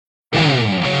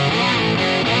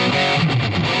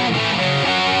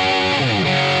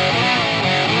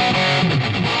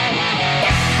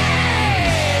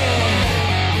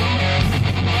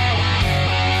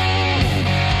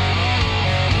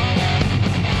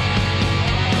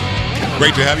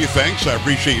Great to have you. Thanks. I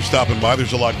appreciate you stopping by.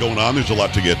 There's a lot going on. There's a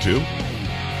lot to get to.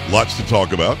 Lots to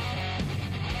talk about.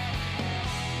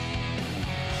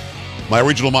 My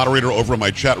original moderator over in my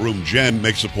chat room, Jen,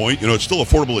 makes a point. It's still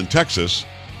affordable in Texas.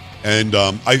 And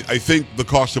I think the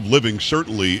cost of living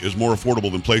certainly is more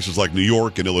affordable than places like New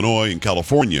York and Illinois and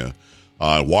California,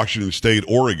 Washington State,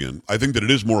 Oregon. I think that it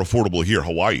is more affordable here,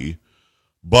 Hawaii.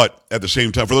 But at the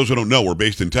same time, for those who don't know, we're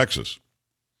based in Texas.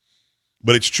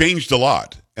 But it's changed a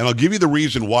lot. And I'll give you the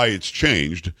reason why it's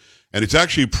changed. And it's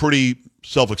actually pretty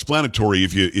self-explanatory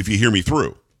if you hear me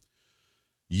through.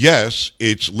 Yes,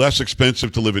 it's less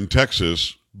expensive to live in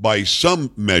Texas by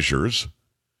some measures,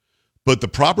 but the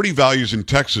property values in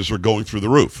Texas are going through the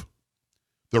roof.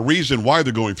 The reason why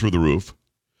they're going through the roof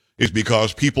is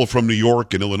because people from New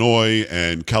York and Illinois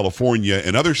and California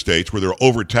and other states where they're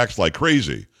overtaxed like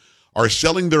crazy are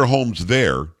selling their homes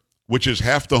there, which is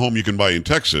half the home you can buy in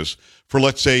Texas, for,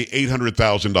 let's say,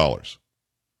 $800,000.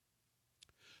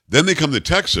 Then they come to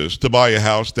Texas to buy a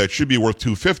house that should be worth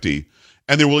 $250,000,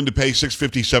 and they're willing to pay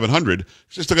 $650,000, $700,000.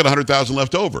 They still got $100,000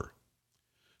 left over.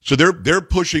 So they're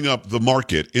pushing up the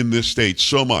market in this state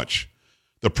so much,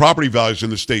 the property values in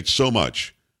the state so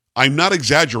much. I'm not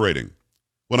exaggerating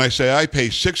when I say I pay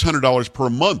 $600 per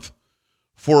month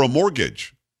for a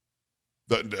mortgage.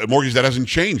 The mortgage that hasn't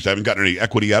changed. I haven't gotten any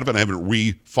equity out of it. I haven't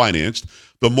refinanced.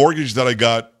 The mortgage that I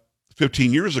got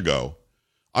 15 years ago,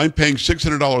 I'm paying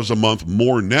 $600 a month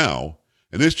more now,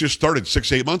 and this just started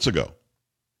 6-8 months ago.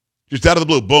 Just out of the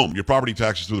blue, boom, your property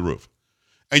taxes through the roof.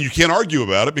 And you can't argue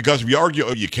about it, because if you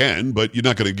argue, you can, but you're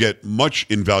not going to get much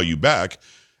in value back.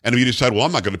 And if you decide, well,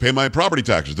 I'm not going to pay my property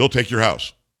taxes, they'll take your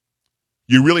house.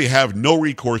 You really have no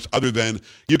recourse other than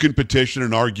you can petition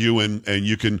and argue and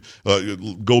you can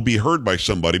go be heard by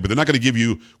somebody, but they're not going to give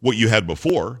you what you had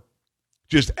before.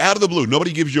 Just out of the blue,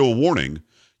 nobody gives you a warning.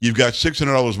 You've got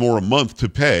 $600 more a month to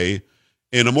pay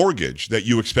in a mortgage that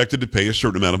you expected to pay a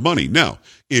certain amount of money. Now,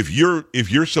 if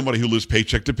you're somebody who lives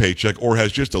paycheck to paycheck or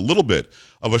has just a little bit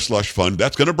of a slush fund,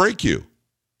 that's going to break you.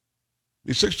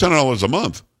 It's $600 a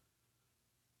month.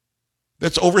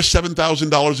 That's over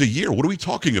 $7,000 a year. What are we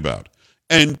talking about?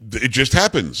 And it just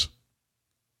happens.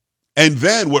 And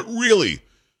then what really,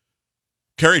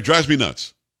 Carrie, drives me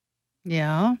nuts.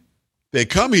 Yeah. They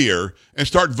come here and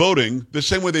start voting the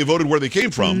same way they voted where they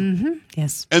came from. Mm-hmm.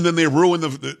 Yes. And then they ruin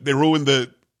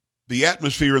the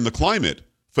atmosphere and the climate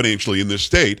financially in this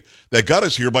state that got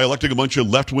us here by electing a bunch of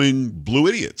left-wing blue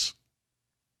idiots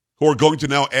who are going to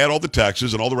now add all the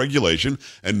taxes and all the regulation,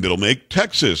 and it'll make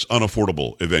Texas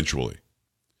unaffordable eventually.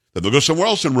 Then they'll go somewhere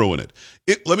else and ruin it.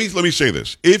 Let me say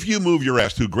this. If you move your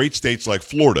ass to great states like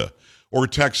Florida or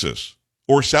Texas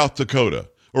or South Dakota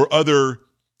or other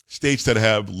states that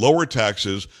have lower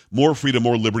taxes, more freedom,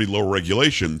 more liberty, lower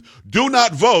regulation, do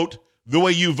not vote the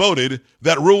way you voted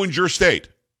that ruined your state.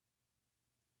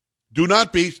 Do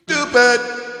not be stupid.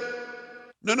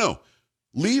 No.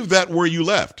 Leave that where you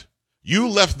left. You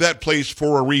left that place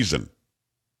for a reason.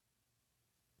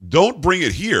 Don't bring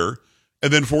it here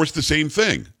and then force the same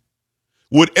thing.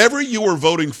 Whatever you are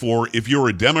voting for, if you're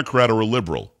a Democrat or a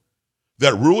liberal,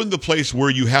 that ruined the place where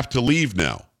you have to leave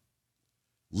now,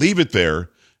 leave it there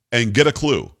and get a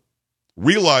clue.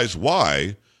 Realize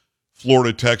why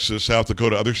Florida, Texas, South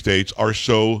Dakota, other states are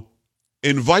so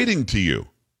inviting to you.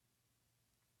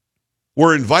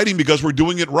 We're inviting because we're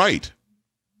doing it right.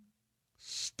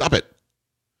 Stop it.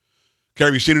 Carrie,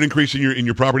 have you seen an increase in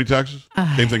your property taxes?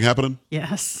 Same thing happening?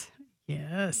 Yes.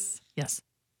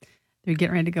 They're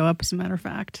getting ready to go up, as a matter of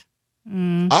fact.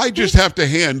 I just have to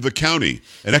hand the county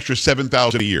an extra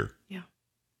 $7,000 a year. Yeah.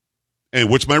 And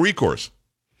what's my recourse?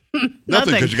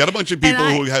 Nothing, because you got a bunch of people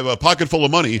who have a pocket full of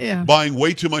money buying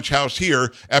way too much house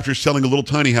here after selling a little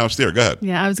tiny house there. Go ahead.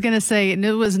 Yeah, I was going to say, and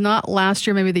it was not last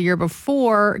year, maybe the year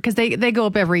before, because they go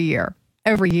up every year.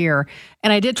 And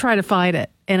I did try to fight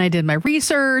it. And I did my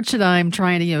research, and I'm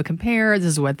trying to, compare. This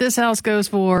is what this house goes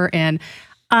for. And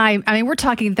I mean, we're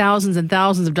talking thousands and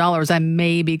thousands of dollars. I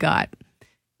maybe got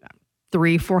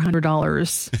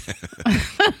 $300-400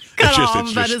 cut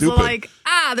off, but it's like,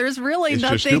 there's really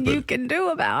nothing you can do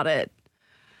about it.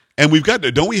 And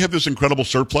don't we have this incredible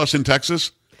surplus in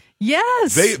Texas?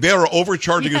 Yes. They are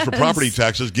overcharging us for property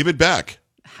taxes. Give it back.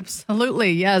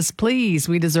 Absolutely. Yes, please.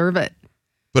 We deserve it.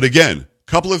 But again,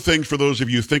 couple of things for those of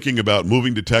you thinking about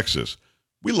moving to Texas.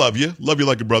 We love you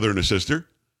like a brother and a sister.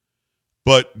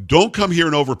 But don't come here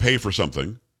and overpay for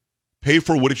something. Pay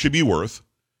for what it should be worth.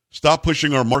 Stop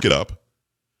pushing our market up.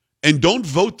 And don't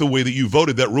vote the way that you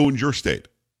voted that ruined your state.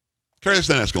 Carrie, that's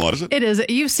not asking a lot, is it? It is.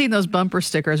 You've seen those bumper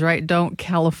stickers, right? Don't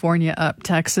California up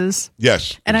Texas.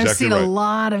 Yes, and exactly. I've seen a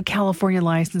lot of California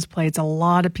license plates. A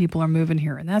lot of people are moving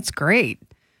here, and that's great.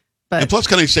 And plus,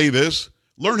 can I say this?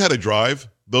 Learn how to drive,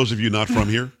 those of you not from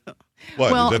here.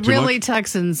 What, well, is that too really, much?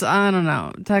 Texans, I don't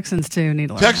know. Texans, too, need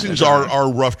to learn Texans how to drive.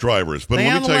 are rough drivers. But They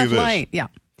let have me a tell you left this. lane. Yeah.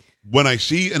 When I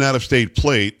see an out-of-state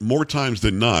plate, more times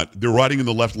than not, they're riding in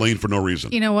the left lane for no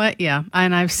reason. You know what? Yeah.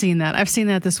 And I've seen that. I've seen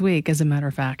that this week, as a matter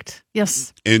of fact.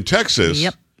 Yes. In Texas,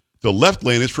 Yep. the left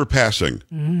lane is for passing.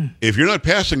 If you're not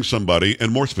passing somebody,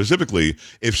 and more specifically,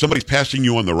 if somebody's passing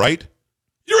you on the right,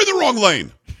 you're in the wrong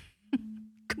lane.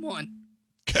 Come on.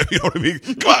 You know what I mean?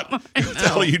 Come on. What the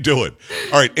hell are you doing?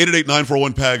 All right,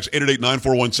 888-941-PAGS,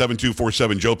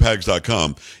 888-941-7247,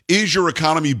 joepags.com. Is your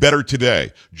economy better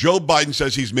today? Joe Biden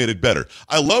says he's made it better.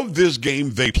 I love this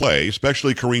game they play,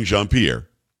 especially Karine Jean-Pierre.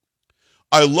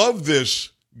 I love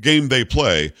this game they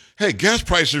play. Hey, gas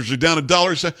prices are down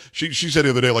 $1. She said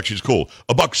the other day, like she's cool,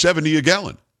 $1.70 a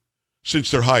gallon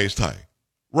since their highest high.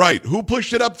 Right. Who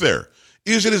pushed it up there?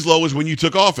 Is it as low as when you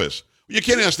took office? You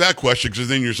can't ask that question because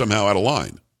then you're somehow out of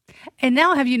line. And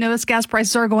now, have you noticed gas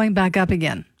prices are going back up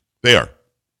again? They are.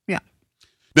 Yeah.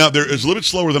 Now, they're a little bit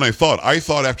slower than I thought. I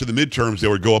thought after the midterms they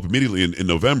would go up immediately in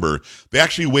November. They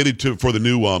actually waited for the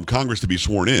new Congress to be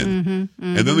sworn in,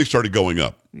 and then they started going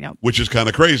up, which is kind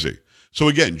of crazy. So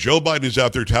again, Joe Biden is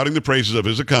out there touting the praises of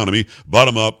his economy,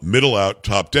 bottom up, middle out,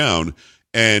 top down,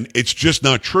 and it's just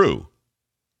not true.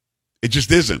 It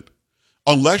just isn't.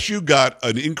 Unless you got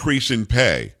an increase in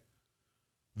pay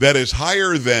that is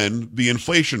higher than the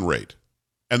inflation rate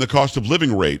and the cost of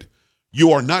living rate,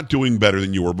 you are not doing better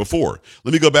than you were before.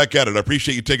 Let me go back at it. I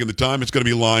appreciate you taking the time. It's going to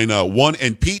be line 1,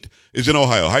 and Pete is in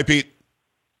Ohio. Hi, Pete.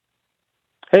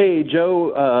 Hey,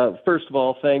 Joe. First of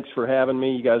all, thanks for having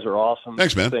me. You guys are awesome.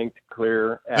 Thanks, man. Succinct,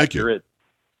 clear, Thank you. accurate.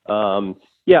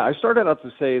 Yeah, I started out to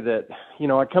say that,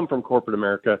 I come from corporate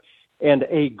America, and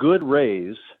a good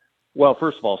raise, well,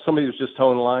 first of all, somebody was just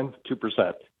towing the line,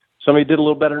 2%. Somebody did a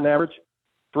little better than average,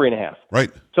 3.5%. Right.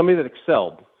 Somebody that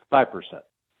excelled, 5%.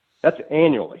 That's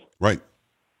annually. Right.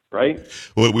 Right?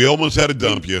 Well, we almost had to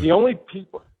dump you. The only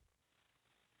people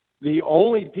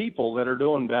that are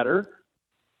doing better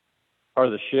are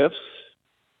the Schiffs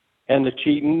and the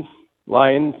cheating,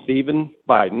 lying, thieving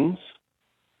Bidens.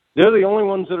 They're the only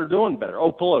ones that are doing better.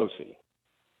 Oh, Pelosi,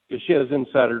 because she has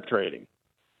insider trading.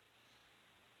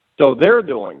 So they're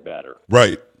doing better.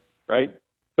 Right. Right?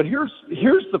 But here's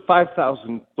the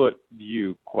 5,000-foot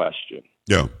view question.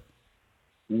 Yeah.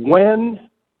 When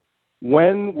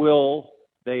will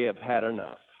they have had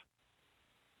enough?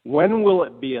 When will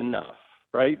it be enough,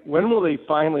 right? When will they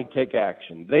finally take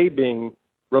action? They being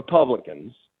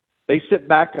Republicans, they sit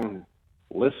back and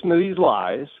listen to these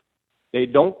lies. They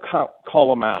don't call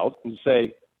them out and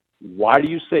say, why do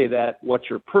you say that? What's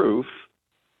your proof?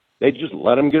 They just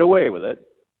let them get away with it.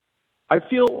 I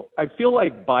feel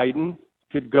like Biden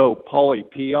could go Pauly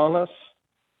P on us,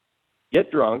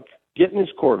 get drunk, get in his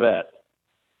Corvette,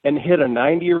 and hit a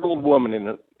 90-year-old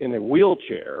woman in a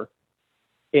wheelchair,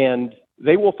 and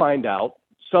they will find out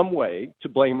some way to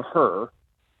blame her,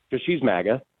 because she's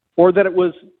MAGA, or that it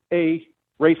was a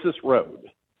racist road.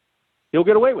 He'll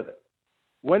get away with it.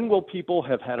 When will people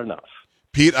have had enough?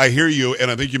 Pete, I hear you,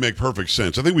 and I think you make perfect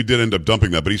sense. I think we did end up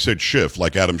dumping that, but he said Schiff,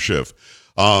 like Adam Schiff.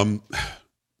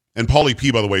 And Pauly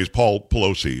P, by the way, is Paul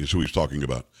Pelosi, is who he's talking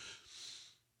about.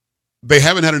 They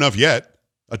haven't had enough yet.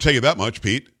 I'll tell you that much,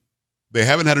 Pete. They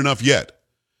haven't had enough yet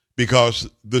because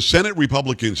the Senate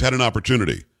Republicans had an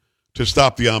opportunity to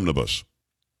stop the omnibus.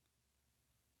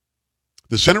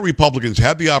 The Senate Republicans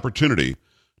had the opportunity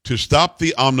to stop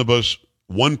the omnibus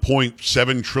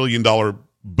 $1.7 trillion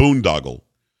boondoggle,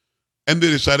 and they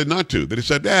decided not to. They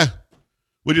decided,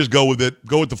 we'll just go with it,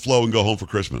 go with the flow, and go home for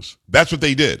Christmas. That's what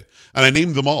they did. And I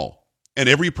named them all. And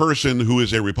every person who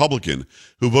is a Republican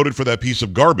who voted for that piece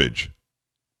of garbage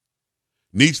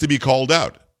needs to be called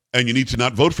out. And you need to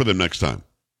not vote for them next time.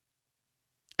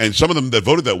 And some of them that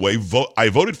voted that way, I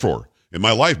voted for in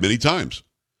my life many times.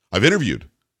 I've interviewed.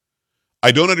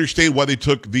 I don't understand why they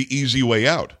took the easy way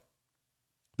out.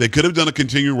 They could have done a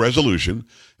continuing resolution,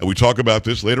 and we talk about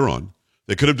this later on.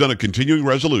 They could have done a continuing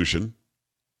resolution,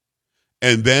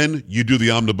 and then you do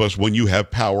the omnibus when you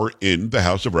have power in the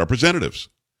House of Representatives.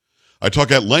 I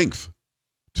talk at length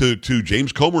to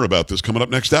James Comer about this coming up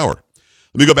next hour.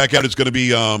 Let me go back out. It's going to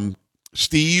be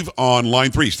Steve on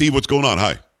line 3. Steve, what's going on?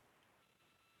 Hi.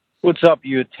 What's up,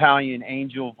 you Italian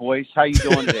angel voice? How you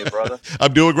doing today, brother?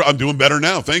 I'm doing better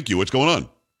now. Thank you. What's going on?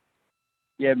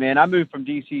 Yeah, man, I moved from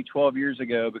D.C. 12 years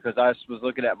ago because I was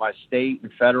looking at my state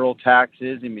and federal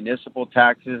taxes and municipal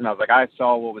taxes, and I was like, I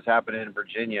saw what was happening in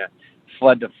Virginia,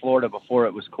 fled to Florida before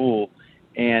it was cool,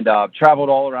 and traveled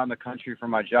all around the country for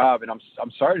my job. And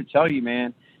I'm sorry to tell you,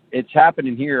 man, it's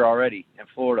happening here already in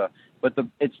Florida. but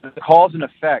it's the cause and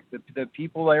effect. The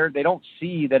people there, they don't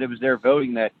see that it was their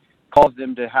voting that caused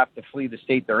them to have to flee the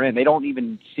state they're in. They don't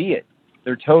even see it.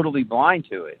 They're totally blind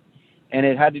to it. And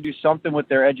it had to do something with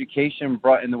their education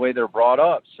and the way they're brought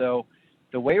up. So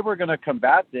the way we're going to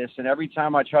combat this, and every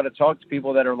time I try to talk to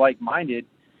people that are like-minded,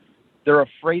 they're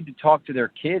afraid to talk to their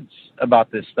kids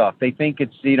about this stuff. They think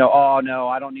it's, oh, no,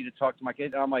 I don't need to talk to my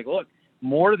kids. And I'm like, look,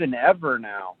 more than ever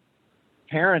now,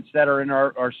 parents that are in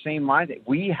our same mindset,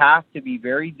 we have to be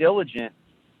very diligent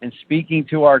in speaking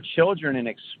to our children and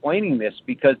explaining this,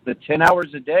 because the 10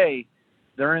 hours a day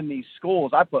they're in these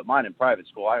schools. I put mine in private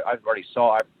school. I've already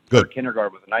saw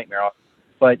kindergarten with a nightmare.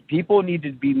 But people need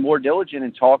to be more diligent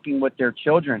in talking with their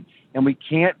children. And we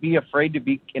can't be afraid to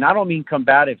be, and I don't mean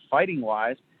combative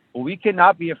fighting-wise, but we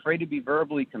cannot be afraid to be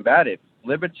verbally combative.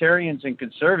 Libertarians and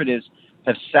conservatives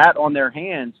have sat on their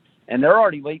hands, and they're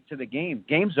already late to the game.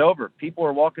 Game's over. People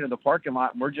are walking to the parking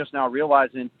lot, and we're just now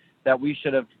realizing that we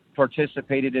should have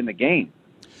participated in the game.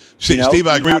 See, Steve,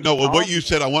 I agree with what you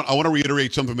said. I want to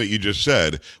reiterate something that you just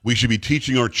said. We should be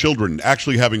teaching our children,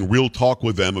 actually having real talk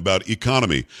with them about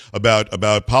economy,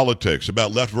 about politics,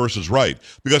 about left versus right.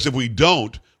 Because if we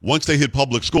don't, once they hit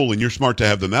public school, and you're smart to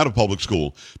have them out of public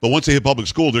school, but once they hit public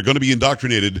school, they're going to be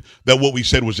indoctrinated that what we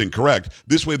said was incorrect.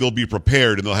 This way they'll be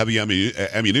prepared, and they'll have the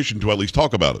ammunition to at least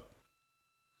talk about it.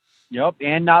 Yep,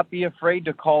 and not be afraid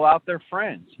to call out their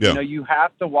friends. Yeah. You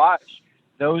have to watch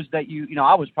those that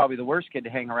I was probably the worst kid to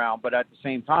hang around, but at the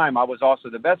same time, I was also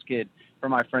the best kid for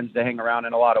my friends to hang around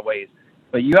in a lot of ways.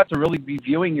 But you have to really be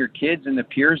viewing your kids and the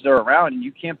peers they're around, and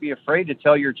you can't be afraid to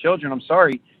tell your children, I'm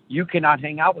sorry, you cannot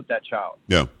hang out with that child.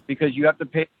 Yeah. Because you have to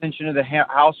pay attention to the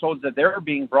households that they're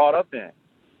being brought up in,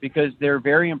 because they're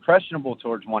very impressionable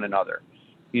towards one another,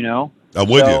 I'm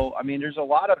with you. I mean, there's a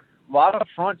lot of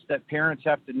fronts that parents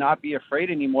have to not be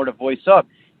afraid anymore to voice up.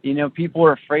 People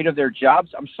are afraid of their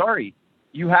jobs. I'm sorry.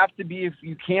 You have to be, if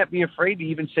you can't be afraid to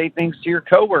even say things to your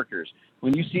coworkers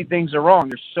when you see things are wrong.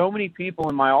 There's so many people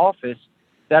in my office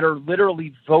that are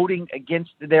literally voting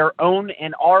against their own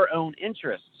and our own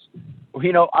interests.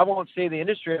 I won't say the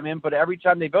industry I'm in, but every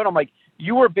time they vote, I'm like,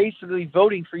 you are basically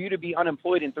voting for you to be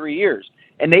unemployed in 3 years,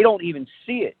 and they don't even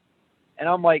see it. And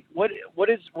I'm like, what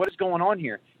is going on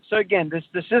here? So again,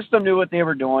 the system knew what they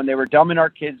were doing. They were dumbing our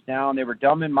kids down. They were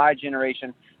dumbing my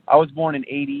generation. I was born in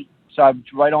 80. So I'm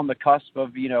right on the cusp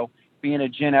of, being a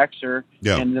Gen Xer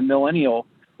and the millennial,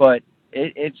 but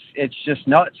it's just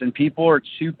nuts, and people are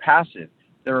too passive.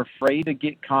 They're afraid to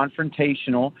get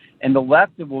confrontational, and the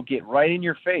left will get right in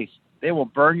your face. They will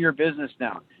burn your business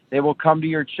down. They will come to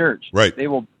your church. Right. They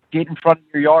will get in front of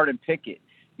your yard and picket,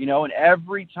 and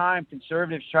every time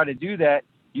conservatives try to do that,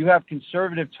 you have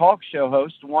conservative talk show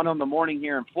hosts, one on the morning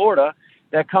here in Florida,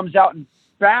 that comes out and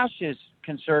bashes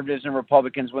conservatives and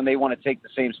Republicans when they want to take the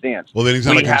same stance. Well, then he's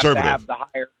not a conservative. We have to have the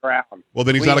higher ground. Well,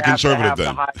 then he's not a conservative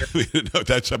then. Honestly,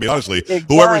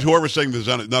 exactly. whoever's saying this is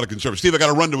not a conservative. Steve, I got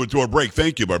to run to a break.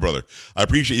 Thank you, my brother. I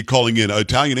appreciate you calling in.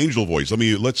 Italian Angel voice.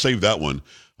 Let's save that one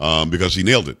because he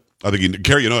nailed it. I think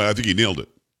he nailed it.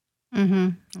 Mm-hmm.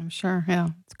 I'm sure. Yeah,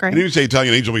 it's great. He didn't say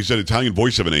Italian Angel, but he said Italian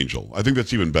voice of an angel. I think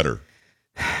that's even better.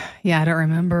 Yeah, I don't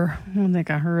remember. I don't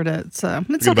think I heard it. So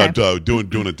it's okay. About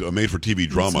doing a made-for-TV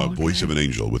drama, Voice of an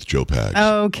Angel with Joe Pags.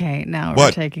 Okay, now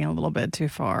we're taking a little bit too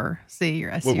far. I see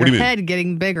your head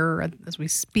getting bigger as we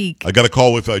speak. I got a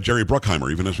call with Jerry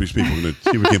Bruckheimer even as we speak. We're going to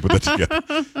see if we can't put that together.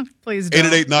 Please don't.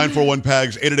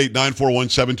 888-941-PAGS,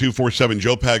 888-941-7247,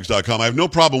 joepags.com. I have no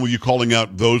problem with you calling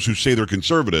out those who say they're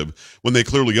conservative when they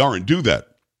clearly aren't. Do that.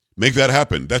 Make that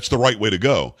happen. That's the right way to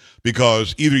go,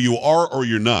 because either you are or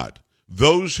you're not.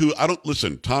 Those who,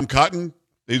 listen, Tom Cotton,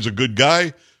 he's a good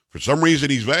guy. For some reason,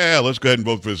 let's go ahead and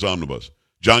vote for this omnibus.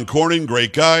 John Cornyn,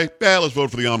 great guy. Let's vote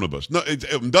for the omnibus. No,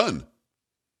 I'm done.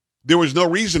 There was no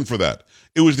reason for that.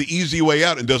 It was the easy way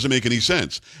out and doesn't make any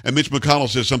sense. And Mitch McConnell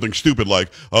says something stupid like,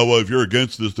 if you're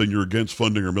against this, then you're against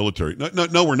funding our military.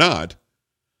 No, we're not.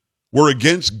 We're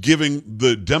against giving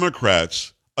the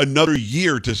Democrats another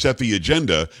year to set the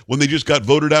agenda when they just got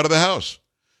voted out of the House.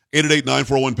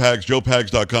 888-941-PAGS,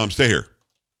 joepags.com. Stay here.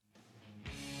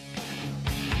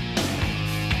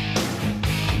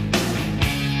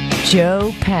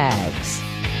 Joe Pags.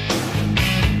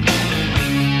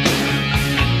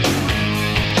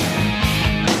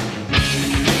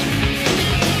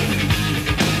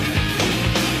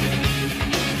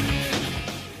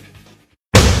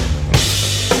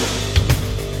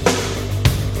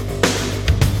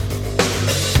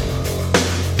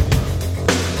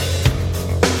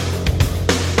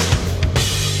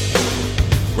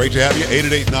 Great to have you.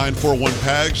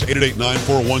 888-941-PAGS,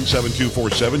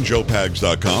 888-941-7247,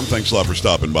 joepags.com. Thanks a lot for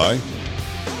stopping by.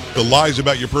 The lies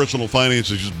about your personal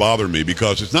finances just bother me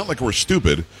because it's not like we're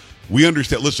stupid. We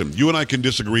understand. Listen, you and I can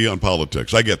disagree on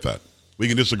politics. I get that. We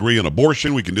can disagree on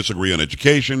abortion. We can disagree on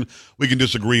education. We can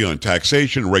disagree on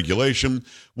taxation, regulation.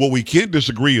 What we can't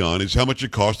disagree on is how much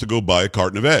it costs to go buy a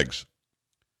carton of eggs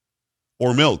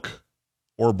or milk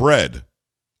or bread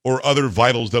or other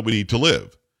vitals that we need to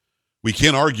live. We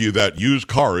can't argue that used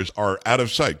cars are out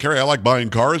of sight. Carrie, I like buying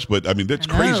cars, but I mean, that's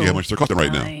crazy how much they're costing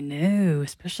right now. I know,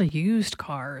 especially used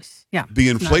cars. Yeah. The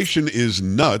inflation is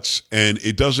nuts, and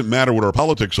it doesn't matter what our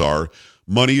politics are.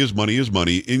 Money is money is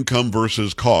money. Income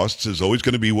versus costs is always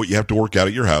going to be what you have to work out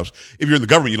at your house. If you're in the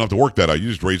government, you don't have to work that out. You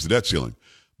just raise the debt ceiling.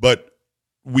 But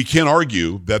we can't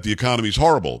argue that the economy is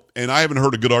horrible. And I haven't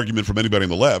heard a good argument from anybody on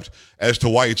the left as to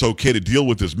why it's okay to deal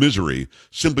with this misery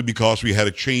simply because we had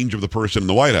a change of the person in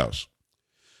the White House.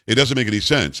 It doesn't make any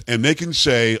sense. And they can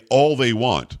say all they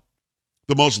want.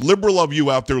 The most liberal of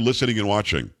you out there listening and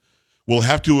watching will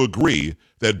have to agree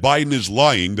that Biden is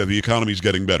lying that the economy is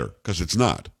getting better, because it's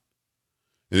not.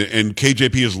 And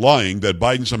KJP is lying that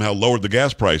Biden somehow lowered the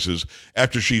gas prices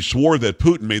after she swore that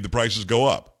Putin made the prices go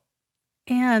up.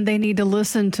 And they need to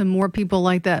listen to more people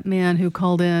like that man who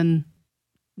called in,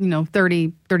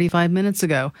 35 minutes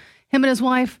ago. Him and his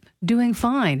wife doing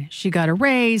fine. She got a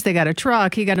raise, they got a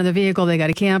truck, he got another vehicle, they got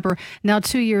a camper. Now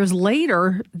 2 years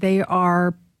later, they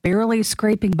are barely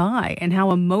scraping by, and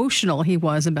how emotional he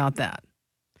was about that.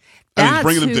 That's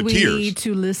bringing them who to we tears. need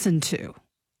to listen to.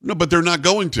 No, but they're not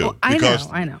going to. Well,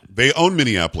 I know. They own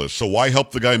Minneapolis, so why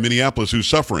help the guy in Minneapolis who's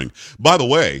suffering? By the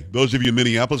way, those of you in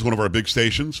Minneapolis, one of our big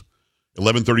stations,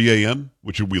 11:30 a.m.,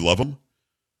 which we love them.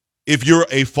 If you're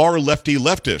a far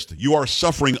leftist, you are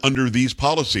suffering under these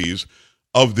policies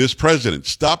of this president.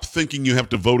 Stop thinking you have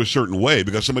to vote a certain way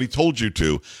because somebody told you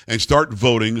to, and start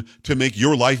voting to make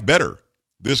your life better.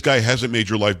 This guy hasn't made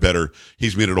your life better.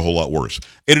 He's made it a whole lot worse.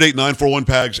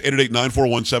 888-941-PAGS,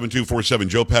 888-941-7247,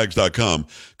 joepags.com.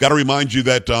 Got to remind you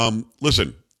that,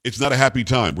 listen, it's not a happy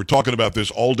time. We're talking about this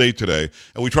all day today,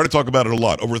 and we try to talk about it a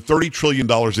lot. Over $30 trillion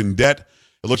in debt.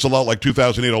 It looks a lot like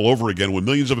 2008 all over again when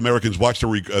millions of Americans watched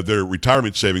their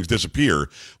retirement savings disappear.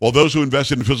 While those who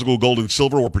invested in physical gold and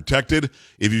silver were protected,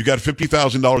 if you've got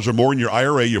 $50,000 or more in your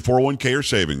IRA, your 401k or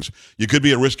savings, you could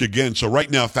be at risk again. So right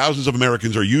now, thousands of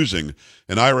Americans are using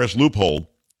an IRS loophole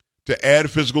to add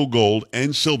physical gold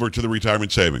and silver to the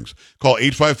retirement savings. Call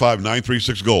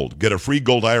 855-936-GOLD. Get a free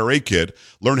gold IRA kit.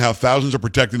 Learn how thousands are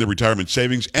protecting their retirement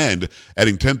savings and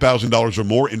adding $10,000 or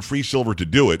more in free silver to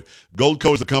do it.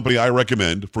 Goldco is the company I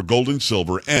recommend for gold and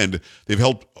silver, and they've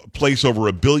helped place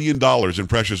over $1 billion in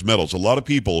precious metals. A lot of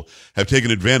people have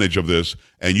taken advantage of this,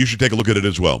 and you should take a look at it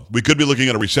as well. We could be looking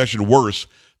at a recession worse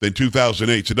than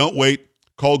 2008, so don't wait.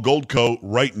 Call Goldco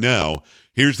right now.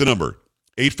 Here's the number.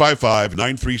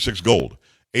 855-936-GOLD.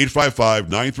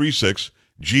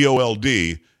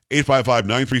 855-936-GOLD.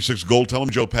 855-936-GOLD. Tell them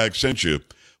Joe Pags sent you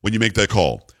when you make that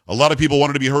call. A lot of people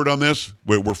wanted to be heard on this.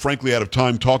 We're frankly out of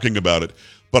time talking about it.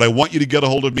 But I want you to get a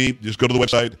hold of me. Just go to the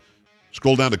website.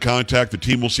 Scroll down to contact. The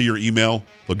team will see your email.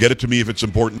 They'll get it to me if it's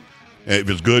important, if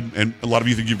it's good. And a lot of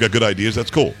you think you've got good ideas.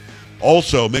 That's cool.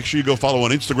 Also, make sure you go follow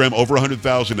on Instagram. Over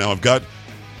 100,000 now. I've got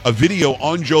a video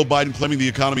on Joe Biden claiming the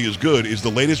economy is good. Is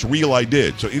the latest reel I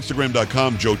did. So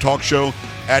Instagram.com, Joe Talk Show,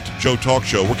 @Joe Talk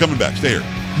Show. We're coming back. Stay here.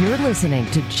 You're listening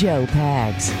to Joe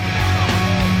Pags.